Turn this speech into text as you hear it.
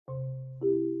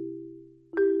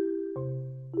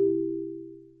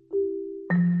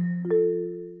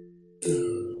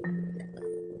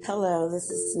Hello,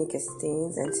 this is Tanika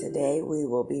Steens, and today we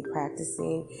will be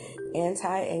practicing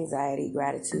anti-anxiety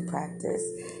gratitude practice,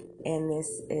 and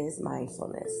this is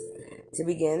mindfulness. To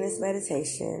begin this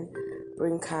meditation,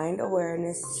 bring kind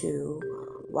awareness to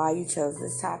why you chose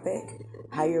this topic,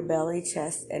 how your belly,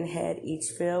 chest, and head each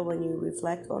feel when you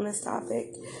reflect on this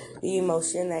topic, the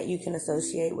emotion that you can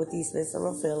associate with these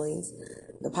visceral feelings,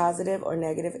 the positive or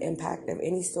negative impact of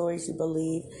any stories you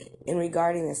believe in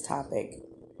regarding this topic,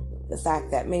 the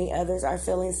fact that many others are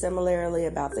feeling similarly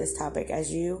about this topic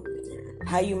as you,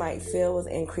 how you might feel with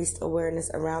increased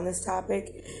awareness around this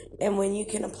topic, and when you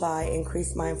can apply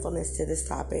increased mindfulness to this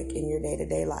topic in your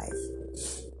day-to-day life.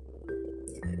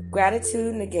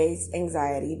 Gratitude negates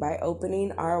anxiety by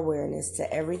opening our awareness to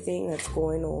everything that's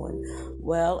going on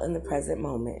well in the present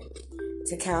moment.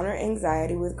 To counter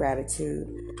anxiety with gratitude,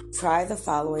 try the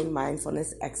following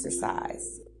mindfulness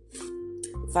exercise.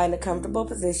 Find a comfortable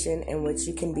position in which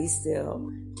you can be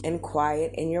still and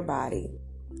quiet in your body.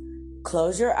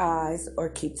 Close your eyes or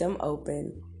keep them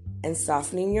open, and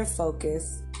softening your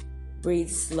focus, breathe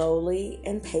slowly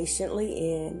and patiently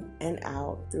in and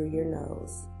out through your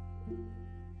nose.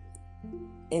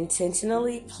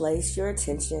 Intentionally place your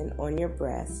attention on your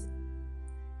breath.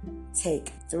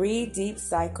 Take 3 deep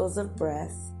cycles of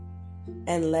breath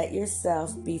and let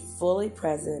yourself be fully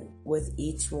present with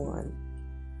each one.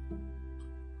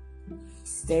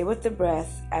 Stay with the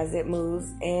breath as it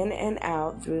moves in and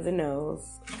out through the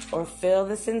nose, or feel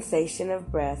the sensation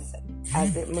of breath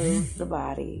as it moves the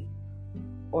body,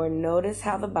 or notice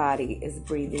how the body is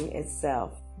breathing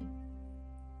itself.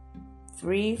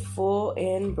 3 full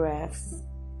in breaths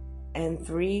and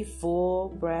 3 full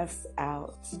breaths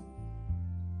out.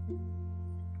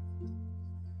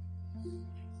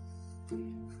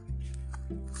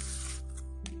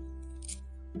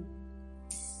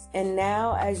 And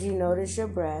now, as you notice your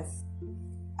breath,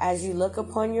 as you look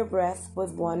upon your breath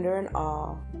with wonder and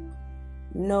awe,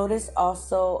 notice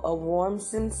also a warm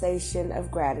sensation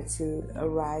of gratitude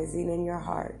arising in your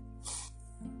heart.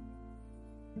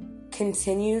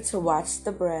 Continue to watch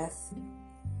the breath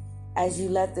as you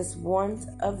let this warmth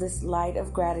of this light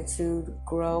of gratitude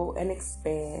grow and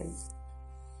expand.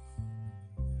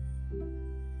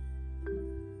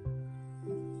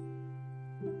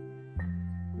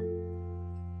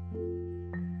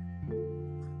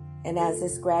 And as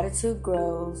this gratitude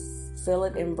grows, feel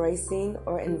it embracing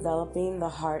or enveloping the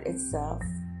heart itself.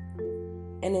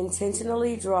 And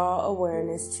intentionally draw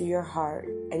awareness to your heart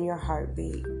and your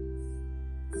heartbeat.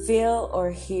 Feel or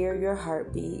hear your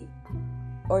heartbeat,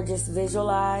 or just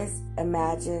visualize,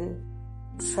 imagine,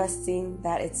 trusting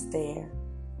that it's there.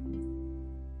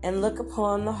 And look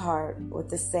upon the heart with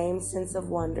the same sense of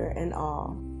wonder and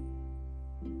awe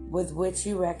with which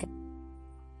you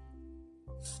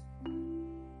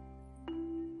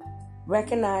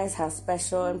recognize how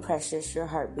special and precious your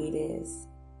heartbeat is.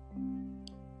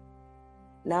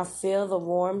 Now feel the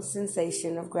warm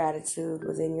sensation of gratitude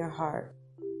within your heart.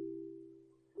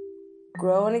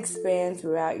 Grow and expand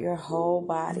throughout your whole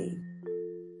body.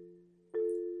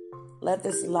 Let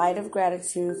this light of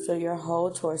gratitude fill your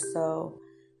whole torso,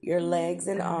 your legs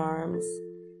and arms,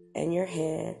 and your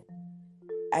head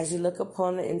as you look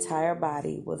upon the entire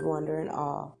body with wonder and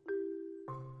awe.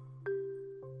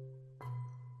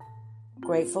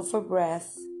 Grateful for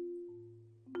breath,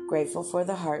 grateful for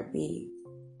the heartbeat,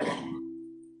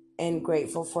 and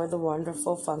grateful for the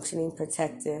wonderful, functioning,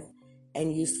 protective,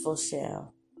 and useful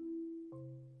shell.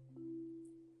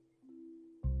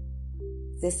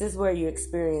 This is where you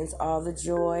experience all the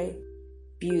joy,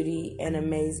 beauty, and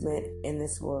amazement in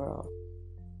this world.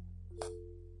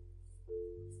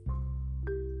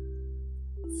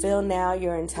 Feel now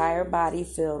your entire body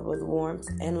filled with warmth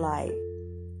and light,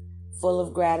 full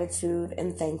of gratitude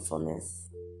and thankfulness,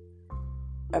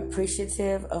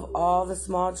 appreciative of all the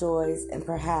small joys and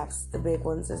perhaps the big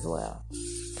ones as well.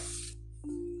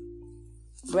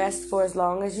 Rest for as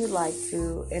long as you'd like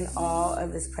to in awe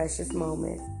of this precious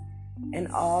moment and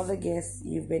all the gifts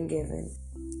you've been given.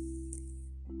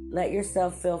 Let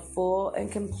yourself feel full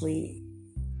and complete,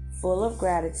 full of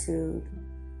gratitude,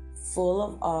 full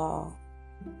of awe.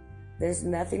 There's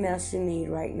nothing else you need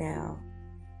right now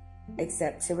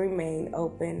except to remain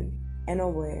open and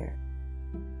aware.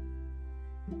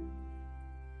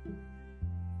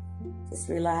 Just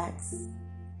relax.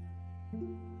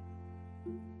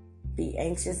 Be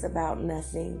anxious about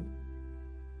nothing.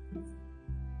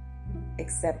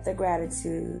 Accept the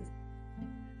gratitude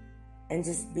and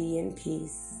just be in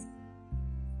peace.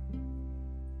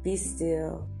 Be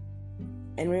still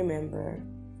and remember,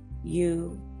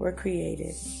 you were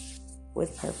created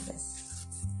with purpose.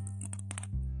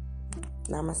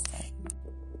 Namaste.